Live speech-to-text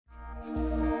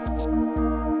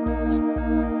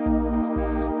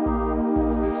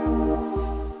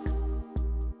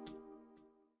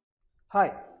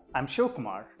Hi, I'm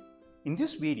Kumar. In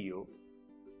this video,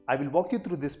 I will walk you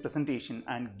through this presentation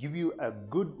and give you a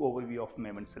good overview of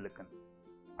Maven Silicon.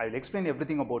 I will explain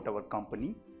everything about our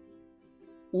company,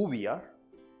 who we are,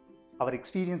 our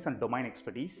experience and domain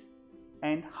expertise,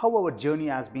 and how our journey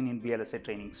has been in VLSI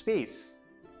training space.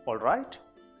 Alright?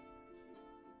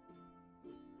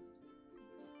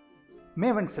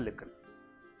 Maven Silicon.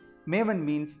 Maven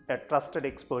means a trusted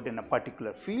expert in a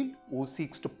particular field who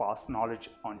seeks to pass knowledge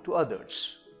on to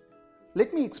others.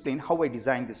 Let me explain how I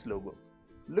designed this logo.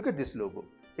 Look at this logo.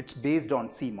 It's based on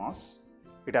CMOS.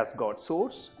 It has got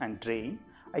source and drain.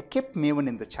 I kept Maven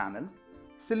in the channel.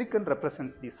 Silicon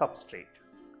represents the substrate.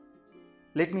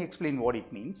 Let me explain what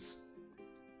it means.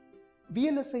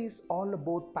 VLSI is all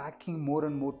about packing more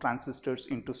and more transistors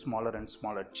into smaller and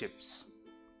smaller chips.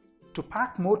 To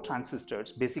pack more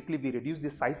transistors, basically we reduce the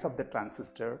size of the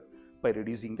transistor by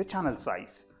reducing the channel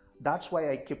size. That's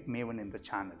why I kept Maven in the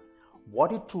channel.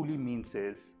 What it truly means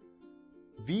is,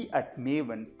 we at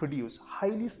Maven produce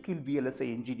highly skilled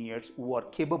VLSI engineers who are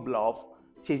capable of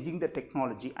changing the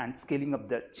technology and scaling up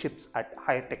the chips at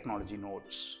higher technology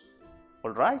nodes.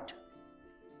 Alright?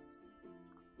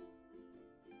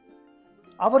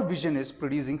 Our vision is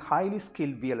producing highly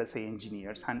skilled VLSI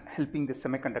engineers and helping the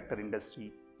semiconductor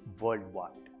industry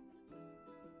worldwide.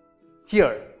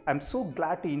 Here, I'm so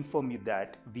glad to inform you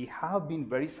that we have been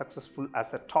very successful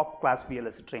as a top-class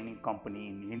VLSI training company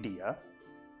in India.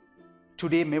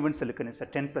 Today, Maven Silicon is a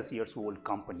 10+ years old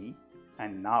company,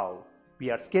 and now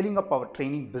we are scaling up our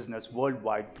training business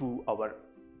worldwide through our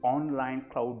online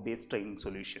cloud-based training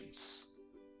solutions.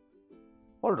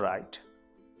 All right.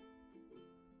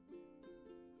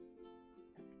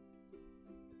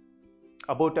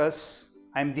 About us,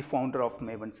 I am the founder of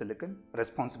Maven Silicon,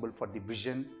 responsible for the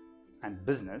vision and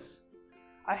business.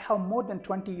 I have more than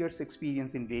 20 years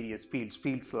experience in various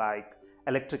fields like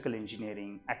electrical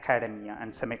engineering, academia,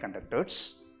 and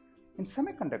semiconductors. In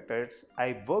semiconductors,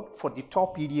 I worked for the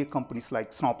top EDA companies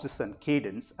like Synopsys and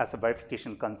Cadence as a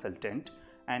verification consultant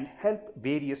and helped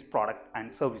various product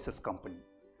and services companies.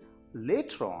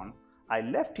 Later on, I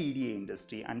left EDA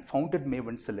industry and founded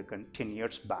Maven Silicon 10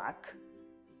 years back.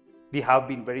 We have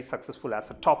been very successful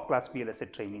as a top-class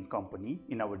VLSI training company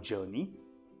in our journey.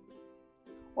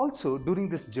 Also, during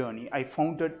this journey, I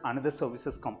founded another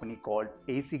services company called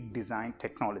ASIC Design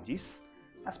Technologies.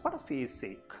 As part of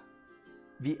ASIC,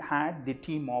 we had the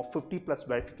team of 50+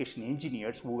 verification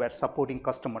engineers who were supporting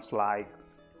customers like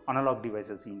Analog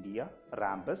Devices India,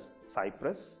 Rambus,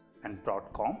 Cypress, and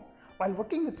Broadcom. While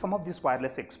working with some of these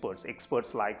wireless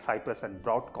experts like Cypress and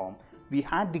Broadcom, we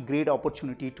had the great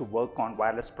opportunity to work on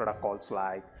wireless protocols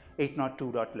like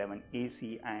 802.11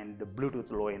 AC and Bluetooth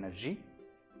Low Energy.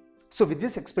 So with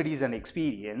this expertise and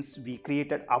experience, we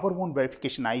created our own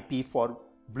verification IP for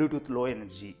Bluetooth Low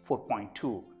Energy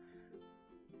 4.2.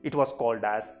 It was called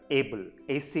as ABLE,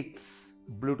 A6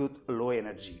 Bluetooth Low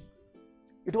Energy.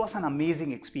 It was an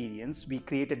amazing experience. We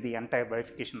created the entire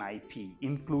verification IP,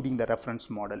 including the reference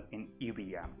model in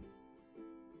UVM.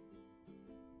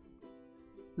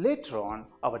 Later on,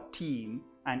 our team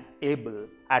and ABLE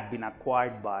had been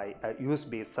acquired by a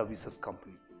US-based services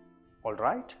company. All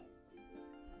right?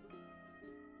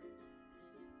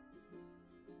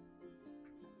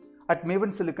 At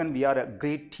Maven Silicon, we are a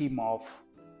great team of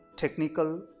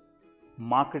technical,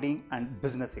 marketing, and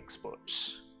business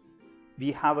experts.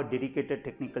 We have a dedicated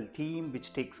technical team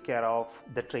which takes care of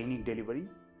the training delivery.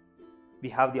 We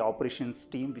have the operations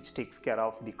team which takes care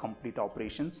of the complete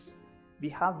operations. We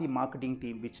have the marketing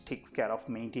team which takes care of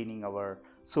maintaining our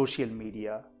social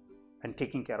media and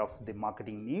taking care of the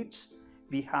marketing needs.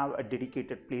 We have a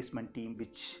dedicated placement team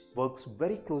which works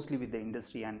very closely with the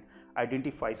industry and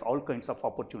identifies all kinds of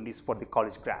opportunities for the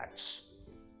college grads.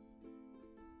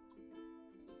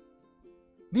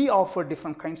 We offer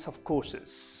different kinds of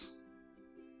courses.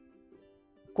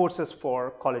 Courses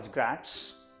for college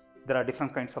grads. There are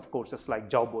different kinds of courses like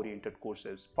job-oriented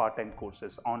courses, part-time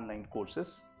courses, online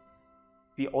courses.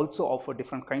 We also offer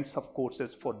different kinds of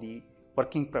courses for the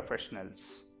working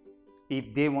professionals.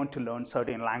 If they want to learn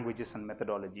certain languages and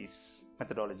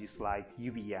methodologies like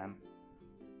UVM,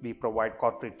 we provide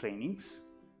corporate trainings.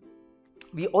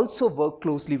 We also work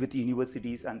closely with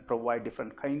universities and provide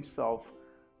different kinds of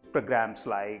programs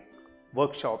like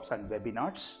workshops and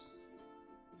webinars.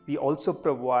 We also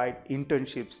provide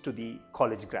internships to the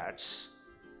college grads.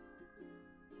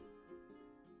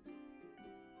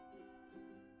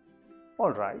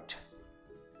 All right.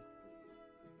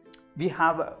 We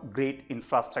have a great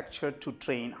infrastructure to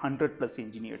train 100+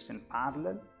 engineers in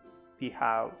parallel. We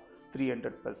have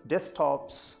 300 plus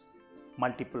desktops,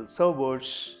 multiple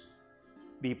servers.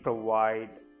 We provide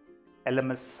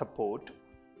LMS support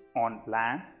on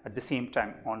LAN, at the same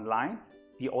time online.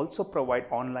 We also provide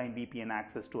online VPN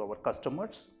access to our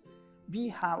customers. We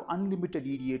have unlimited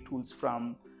EDA tools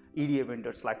from EDA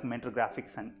vendors like Mentor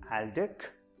Graphics and Aldec.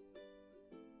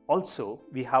 Also,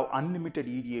 we have unlimited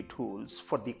EDA tools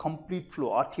for the complete flow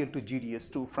RTL to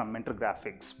GDS2 from Mentor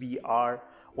Graphics. We are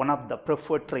one of the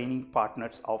preferred training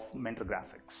partners of Mentor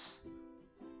Graphics.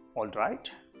 All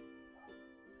right.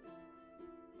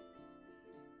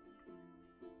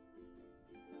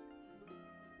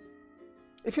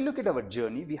 If you look at our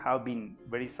journey, we have been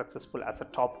very successful as a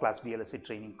top-class VLSI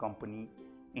training company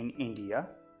in India.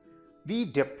 We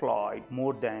deployed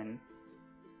more than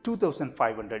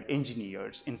 2,500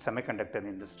 engineers in semiconductor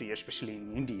industry, especially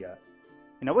in India.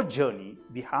 In our journey,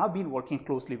 we have been working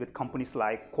closely with companies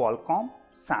like Qualcomm,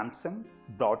 Samsung,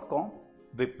 Broadcom,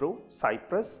 Wipro,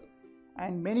 Cypress,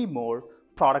 and many more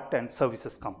product and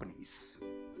services companies.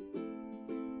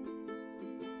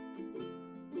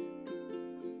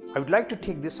 I would like to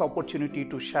take this opportunity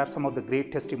to share some of the great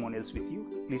testimonials with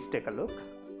you. Please take a look.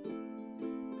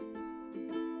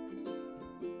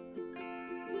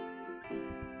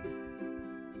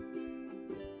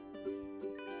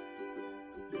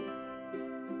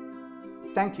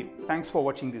 Thank you. Thanks for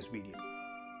watching this video.